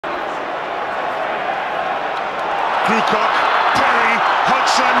Grewcock, Perry,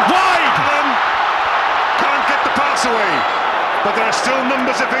 Hodgson, wide! Can't get the pass away. But there are still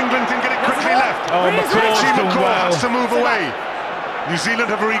numbers if England can get it quickly left. Oh, McCall has to move away. New Zealand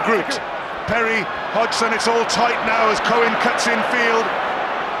have regrouped. Perry, Hodgson, it's all tight now as Cohen cuts in field.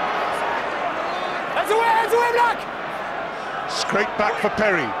 Hands away, Black! Scrape back for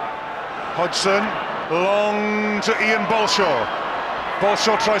Perry. Hodgson, long to Ian Balshaw.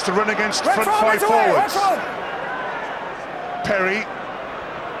 Balshaw tries to run against front five forwards. Perry,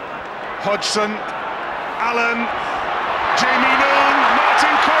 Hodgson, Allen, Jamie Noon,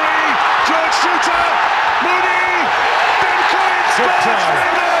 Martin Curry, George Shooter, Mooney, Ben Cohen scores for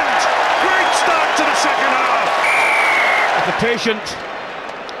England! Great start to the second half. The patient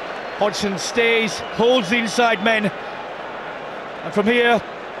Hodgson stays, holds the inside men, and from here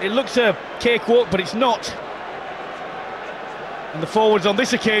it looks a cakewalk, but it's not. And the forwards on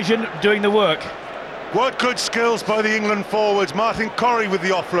this occasion doing the work. What good skills by the England forwards. Martin Curry with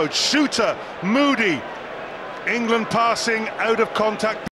the offload, Shooter, Moody. England passing out of contact.